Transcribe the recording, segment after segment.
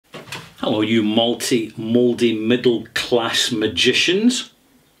Hello you mouldy middle class magicians,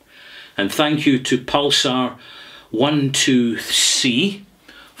 and thank you to Pulsar 12C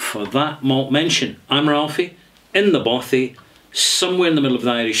for that malt mention. I'm Ralfy, in the bothy, somewhere in the middle of the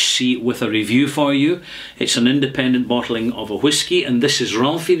Irish Sea, with a review for you. It's an independent bottling of a whisky, and this is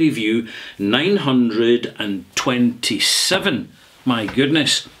Ralfy Review 927. My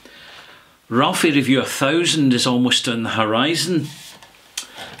goodness, Ralfy Review 1000 is almost on the horizon.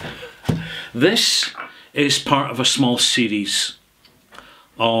 This is part of a small series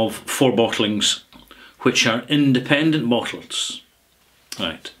of 4 bottlings which are independent bottles.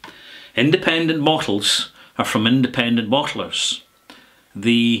 Right. Independent bottles are from independent bottlers.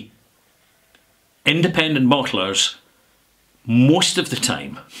 The independent bottlers, most of the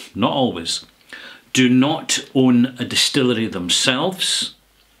time, not always, do not own a distillery themselves,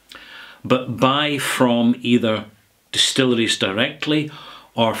 but buy from either distilleries directly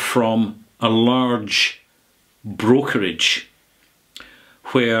or from a large brokerage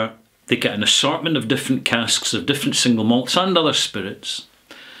where they get an assortment of different casks of different single malts and other spirits,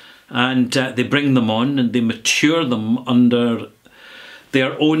 and they bring them on and they mature them under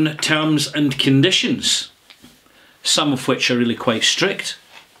their own terms and conditions, some of which are really quite strict,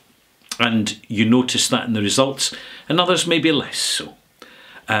 and you notice that in the results, and others maybe less so.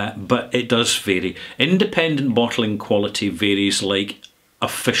 But it does vary. Independent bottling quality varies like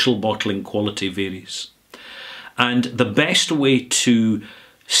official bottling quality varies. And the best way to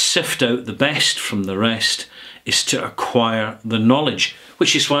sift out the best from the rest is to acquire the knowledge,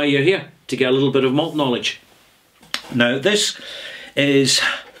 which is why you're here, to get a little bit of malt knowledge. Now this is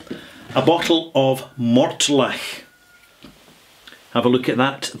a bottle of Mortlach. Have a look at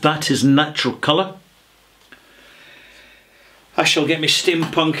that. That is natural colour. I shall get my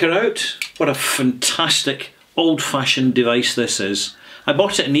steampunker out. What a fantastic old-fashioned device this is. I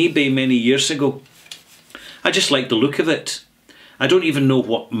bought it on eBay many years ago. I just like the look of it. I don't even know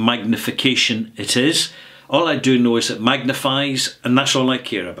what magnification it is. All I do know is it magnifies, and that's all I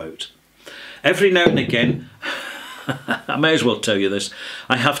care about. Every now and again, I may as well tell you this,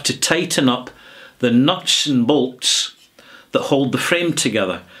 I have to tighten up the nuts and bolts that hold the frame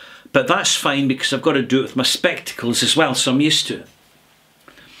together. But that's fine because I've got to do it with my spectacles as well, so I'm used to it.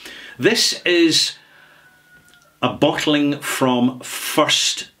 This is a bottling from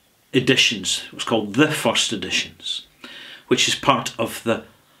First Editions. It was called the First Editions, which is part of the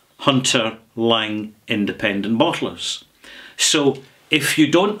Hunter Lang Independent Bottlers. So if you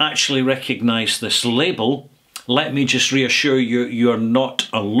don't actually recognise this label, let me just reassure you, you're not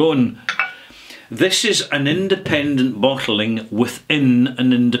alone. This is an independent bottling within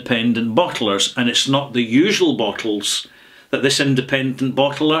an independent bottlers, and it's not the usual bottles that this independent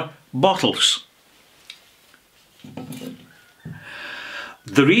bottler bottles.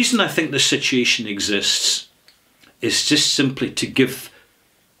 The reason I think this situation exists is just simply to give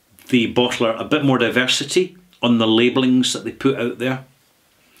the bottler a bit more diversity on the labellings that they put out there.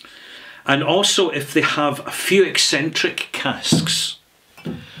 And also if they have a few eccentric casks,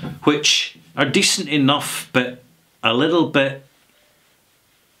 which are decent enough but a little bit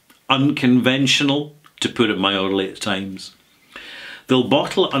unconventional, to put it mildly at times. They'll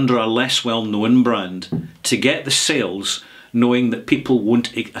bottle it under a less well-known brand to get the sales, knowing that people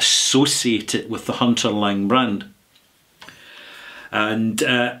won't associate it with the Hunter Lang brand. And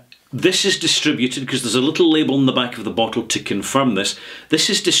this is distributed, because there's a little label on the back of the bottle to confirm this, this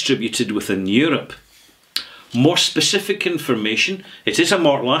is distributed within Europe. More specific information, it is a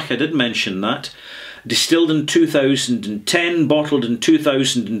Mortlach, I did mention that, distilled in 2010, bottled in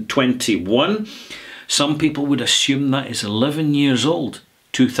 2021. Some people would assume that is 11 years old,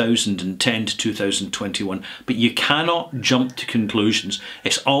 2010 to 2021, but you cannot jump to conclusions.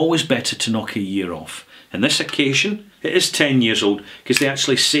 It's always better to knock a year off. In this occasion, it is 10 years old, because they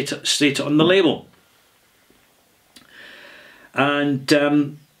actually state it on the label. And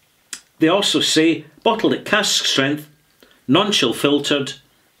they also say, bottled at cask strength, non-chill filtered,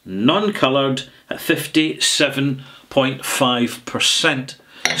 non-coloured at 57.5%.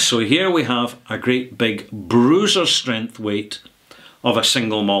 So here we have a great big bruiser strength weight of a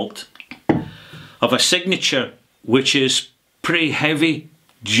single malt, of a signature which is pretty heavy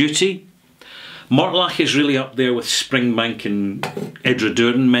duty. Mortlach is really up there with Springbank and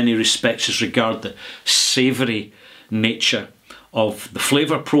Edredure in many respects as regard the savoury nature of the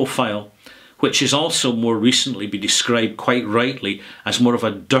flavour profile, which has also more recently been described quite rightly as more of a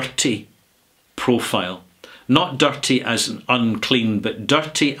dirty profile. Not dirty as in unclean, but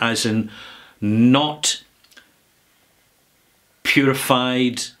dirty as in not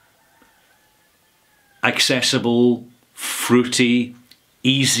purified, accessible, fruity,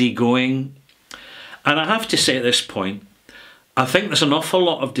 easygoing. And I have to say at this point, I think there's an awful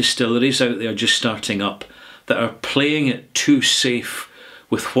lot of distilleries out there just starting up that are playing it too safe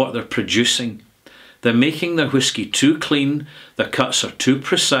with what they're producing. They're making their whisky too clean, their cuts are too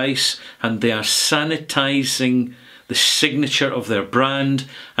precise, and they are sanitising the signature of their brand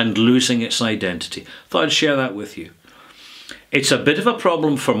and losing its identity. Thought I'd share that with you. It's a bit of a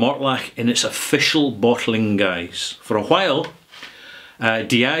problem for Mortlach in its official bottling guise. For a while,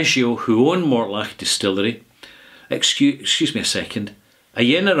 Diageo, who own Mortlach Distillery, excuse me a second, are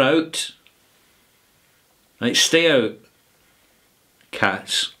you in or out? Right, stay out,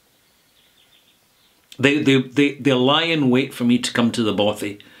 cats. They lie in wait for me to come to the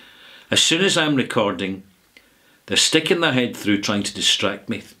bothy. As soon as I'm recording, they're sticking their head through trying to distract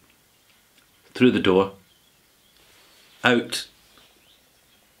me. Through the door. Out.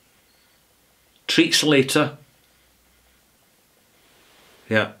 Treats later.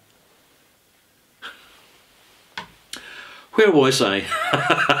 Yeah. Where was I?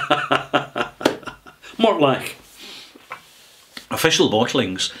 Mortlach. Official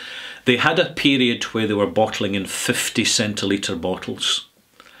bottlings. They had a period where they were bottling in 50 centilitre bottles.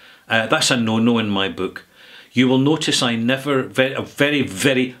 That's a no-no in my book. You will notice I never,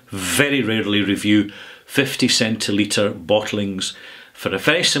 very rarely review 50 centilitre bottlings for a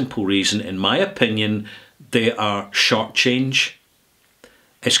very simple reason. In my opinion, they are shortchange.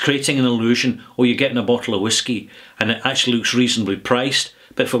 It's creating an illusion, oh, you're getting a bottle of whiskey and it actually looks reasonably priced,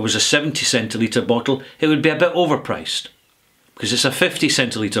 but if it was a 70 centilitre bottle, it would be a bit overpriced. Because it's a 50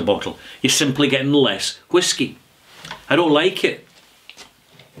 centilitre bottle, you're simply getting less whiskey. I don't like it.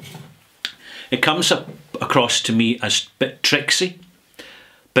 It comes across to me as a bit tricksy,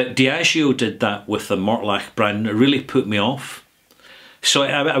 but Diageo did that with the Mortlach brand and it really put me off. So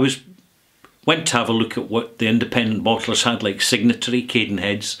I went to have a look at what the independent bottlers had, like Signatory,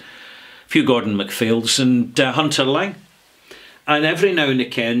 Cadenheads, a few Gordon MacPhails and Hunter Lang. And every now and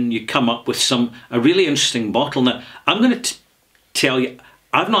again you come up with a really interesting bottle. Now, I'm going to tell you,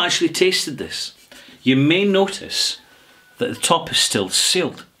 I've not actually tasted this. You may notice that the top is still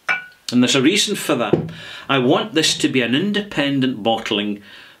sealed. And there's a reason for that. I want this to be an independent bottling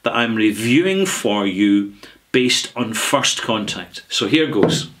that I'm reviewing for you based on first contact. So here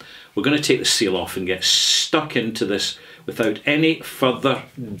goes. We're going to take the seal off and get stuck into this without any further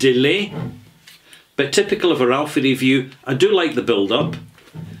delay. But typical of a Ralfy review, I do like the build up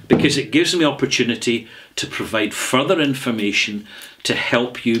because it gives me opportunity to provide further information to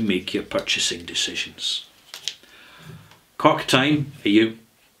help you make your purchasing decisions. Cork time, are you?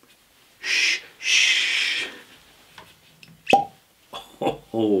 Shh, shh.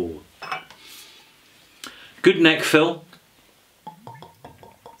 Oh. Good neck fill.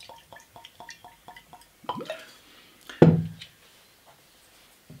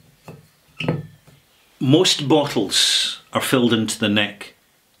 Most bottles are filled into the neck.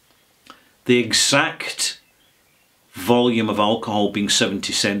 The exact volume of alcohol being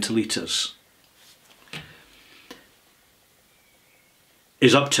 70 centilitres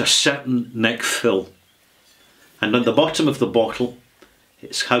is up to a certain neck fill. And on the bottom of the bottle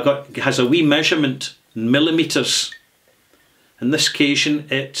it has a wee measurement in millimetres. In this occasion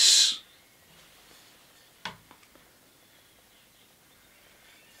it's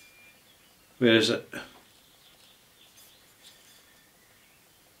where is it?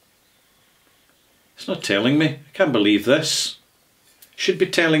 It's not telling me. I can't believe this. It should be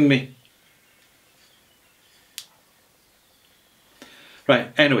telling me.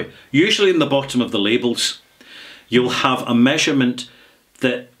 Right, anyway, usually in the bottom of the labels you'll have a measurement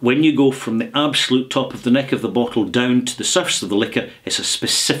that when you go from the absolute top of the neck of the bottle down to the surface of the liquor, it's a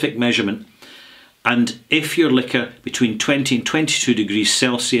specific measurement. And if your liquor between 20 and 22 degrees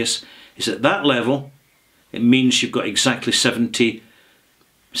Celsius is at that level, it means you've got exactly 70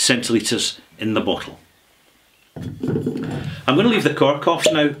 centilitres in the bottle. I'm going to leave the cork off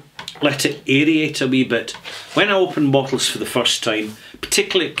now, let it aerate a wee bit. When I open bottles for the first time,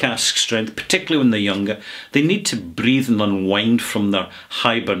 particularly at cask strength, particularly when they're younger, they need to breathe and unwind from their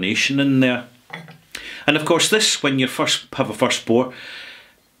hibernation in there. And of course this, when you have a first pour,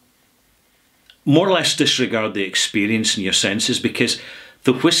 more or less disregard the experience in your senses because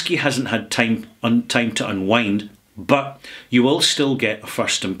the whisky hasn't had time to unwind, but you will still get a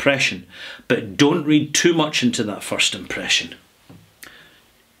first impression. But don't read too much into that first impression.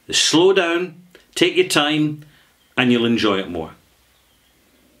 Slow down, take your time, and you'll enjoy it more.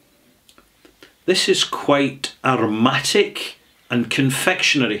 This is quite aromatic and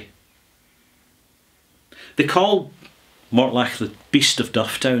confectionery. They call Mortlach the Beast of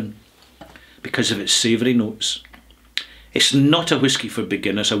Dufftown because of its savoury notes. It's not a whisky for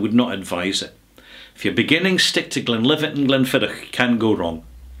beginners. I would not advise it. If you're beginning, stick to Glenlivet and Glenfiddich. You can't go wrong.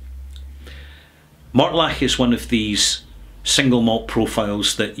 Mortlach is one of these single malt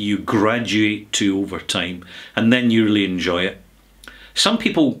profiles that you graduate to over time, and then you really enjoy it. Some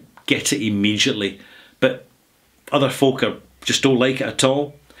people get it immediately, but other folk just don't like it at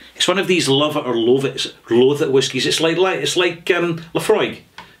all. It's one of these love it or loathe it whiskies. It's like Lafroig,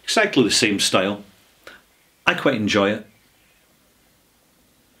 exactly the same style. I quite enjoy it.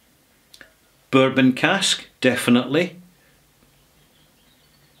 Bourbon cask, definitely.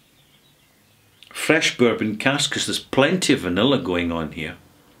 Fresh bourbon cask, because there's plenty of vanilla going on here.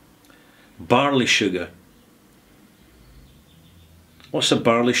 Barley sugar. Lots of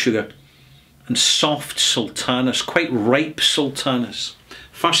barley sugar. And soft sultanas, quite ripe sultanas.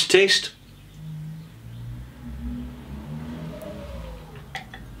 First taste.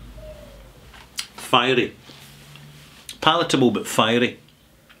 Fiery. Palatable but fiery.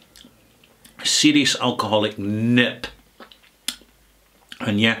 Serious alcoholic nip.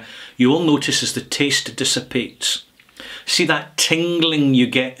 And yeah, you will notice as the taste dissipates. See that tingling you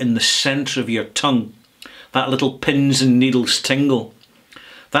get in the centre of your tongue? That little pins and needles tingle.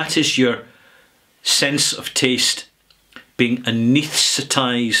 That is your sense of taste being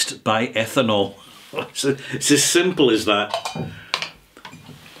anaesthetised by ethanol. It's as simple as that.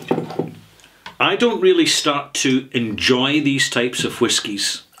 I don't really start to enjoy these types of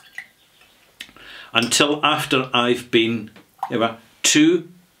whiskies until after I've been 2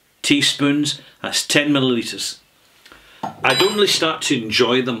 teaspoons, that's 10 millilitres. I don't really start to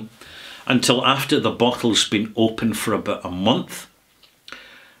enjoy them until after the bottle's been open for about a month.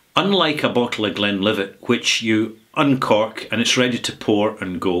 Unlike a bottle of Glenlivet, which you uncork and it's ready to pour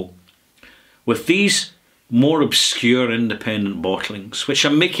and go, with these more obscure independent bottlings, which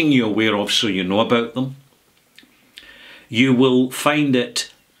I'm making you aware of so you know about them, you will find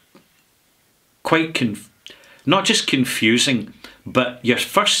it quite not just confusing, but your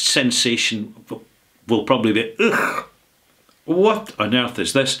first sensation will probably be, ugh, what on earth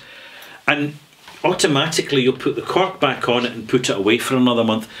is this? And automatically you'll put the cork back on it and put it away for another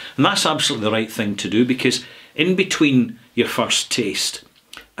month. And that's absolutely the right thing to do, because in between your first taste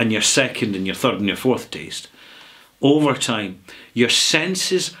and your second and your third and your fourth taste, over time, your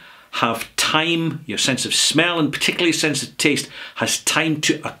senses have time, your sense of smell and particularly sense of taste has time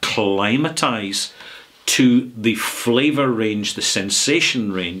to acclimatise to the flavour range, the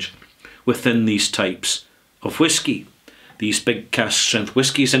sensation range within these types of whisky. These big cask strength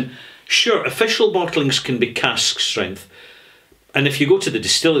whiskies. And sure, official bottlings can be cask strength. And if you go to the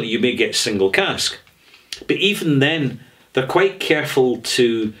distillery, you may get single cask. But even then, they're quite careful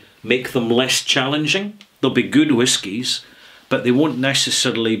to make them less challenging. They'll be good whiskies, but they won't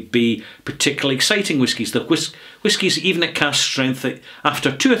necessarily be particularly exciting whiskies. The whiskies, even at cask strength,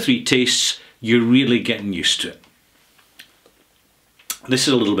 after 2 or 3 tastes, you're really getting used to it. This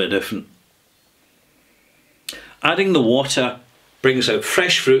is a little bit different. Adding the water brings out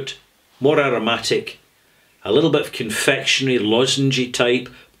fresh fruit, more aromatic, a little bit of confectionery, lozengey type,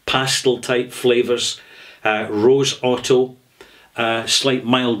 pastel type flavours, rose otto, slight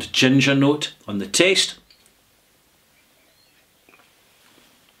mild ginger note on the taste.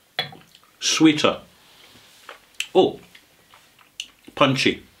 Sweeter. Oh,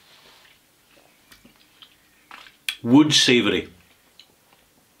 punchy. Wood savoury.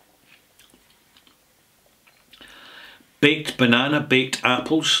 Baked banana, baked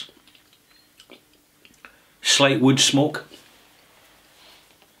apples. Slight wood smoke.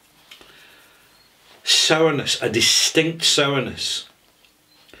 Sourness, a distinct sourness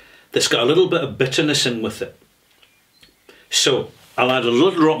that's got a little bit of bitterness in with it. So I'll add a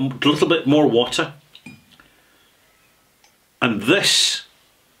little bit more water, and this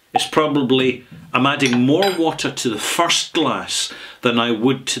is probably, I'm adding more water to the first glass than I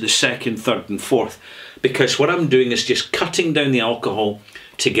would to the second, third and fourth, because what I'm doing is just cutting down the alcohol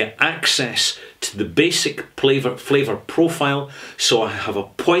to get access to the basic flavour profile, so I have a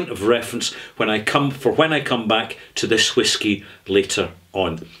point of reference when I come back to this whisky later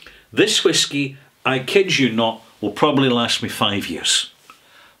on. This whisky, I kid you not, will probably last me 5 years.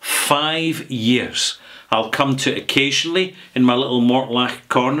 5 years. I'll come to it occasionally in my little Mortlach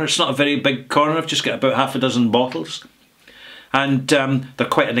corner. It's not a very big corner, I've just got about half a dozen bottles. And they're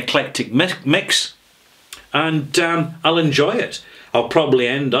quite an eclectic mix. And I'll enjoy it. I'll probably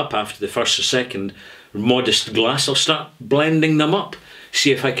end up, after the first or second modest glass, I'll start blending them up.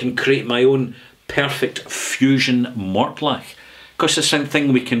 See if I can create my own perfect fusion Mortlach. Because it's the same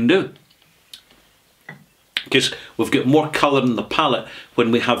thing we can do. because we've got more colour in the palette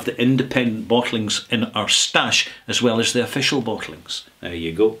when we have the independent bottlings in our stash as well as the official bottlings. There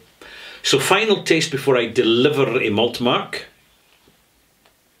you go. So final taste before I deliver a malt mark.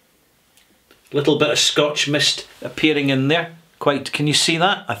 Little bit of Scotch mist appearing in there. Quite, can you see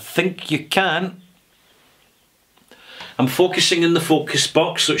that? I think you can. I'm focusing in the focus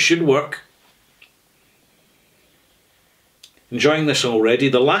box, so it should work. Enjoying this already.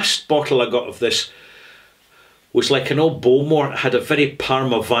 The last bottle I got of this was like an old Bowmore. It had a very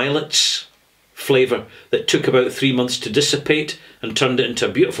Parma Violets flavour that took about 3 months to dissipate and turned it into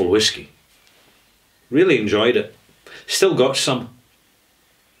a beautiful whisky. Really enjoyed it. Still got some.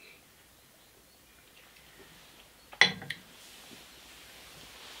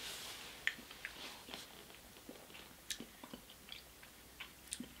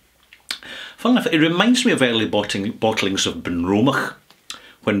 Fun enough, it reminds me of early bottlings of Benromach,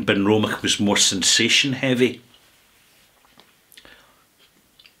 when Benromach was more sensation heavy.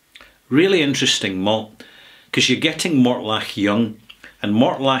 Really interesting malt, because you're getting Mortlach young, and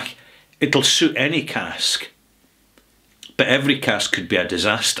Mortlach, it'll suit any cask, but every cask could be a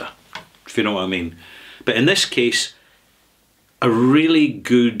disaster, if you know what I mean. But in this case, a really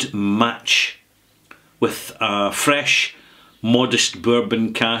good match with a fresh, modest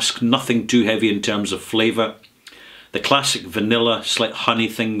bourbon cask, nothing too heavy in terms of flavour. The classic vanilla, slight honey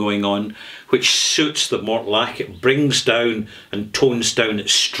thing going on, which suits the Mortlach. It brings down and tones down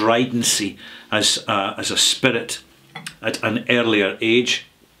its stridency as a spirit at an earlier age.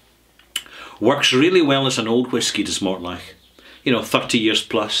 Works really well as an old whisky, does Mortlach. You know, 30 years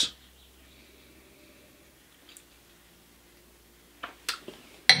plus.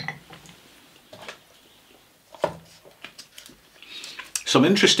 Some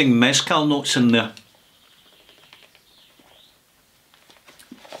interesting mezcal notes in there.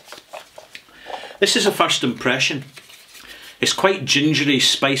 This is a first impression. It's quite gingery,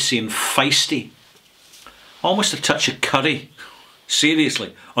 spicy and feisty. Almost a touch of curry,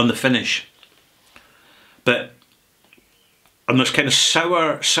 seriously, on the finish. And there's kind of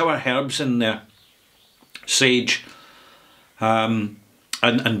sour herbs in there. Sage and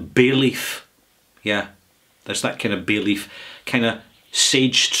bay leaf. Yeah, there's that kind of bay leaf, kind of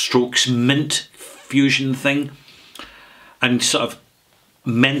sage strokes mint fusion thing, and sort of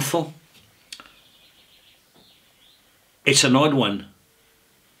menthol. It's an odd one.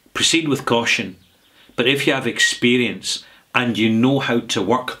 Proceed with caution, but if you have experience and you know how to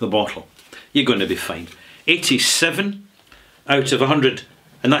work the bottle, you're going to be fine. 87 out of 100,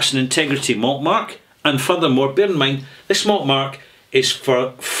 and that's an integrity malt mark. And furthermore, bear in mind, this malt mark is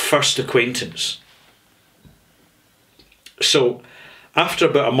for first acquaintance. So after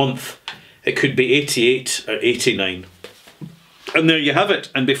about a month, it could be 88 or 89. And there you have it.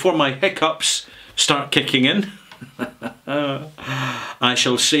 And before my hiccups start kicking in, I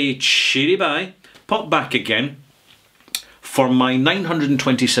shall say cheery bye, pop back again for my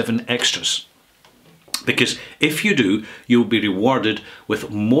 927 extras. Because if you do, you'll be rewarded with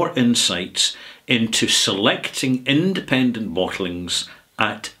more insights into selecting independent bottlings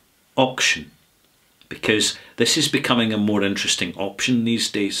at auction. Because this is becoming a more interesting option these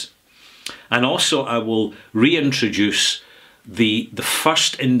days. And also I will reintroduce the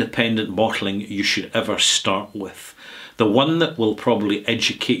first independent bottling you should ever start with. The one that will probably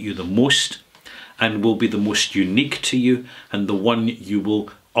educate you the most and will be the most unique to you, and the one you will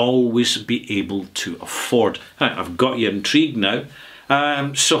always be able to afford. Right, I've got you intrigued now.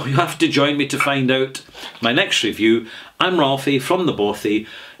 So you have to join me to find out my next review. I'm Ralfy from the Bothy.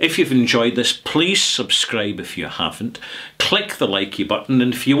 If you've enjoyed this, please subscribe if you haven't. Click the likey button,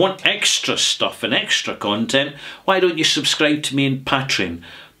 and if you want extra stuff and extra content, why don't you subscribe to me in Patreon?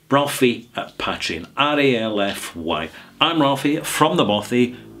 Ralfy at Patreon, R-A-L-F-Y. I'm Ralfy from the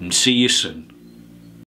Bothy, and see you soon.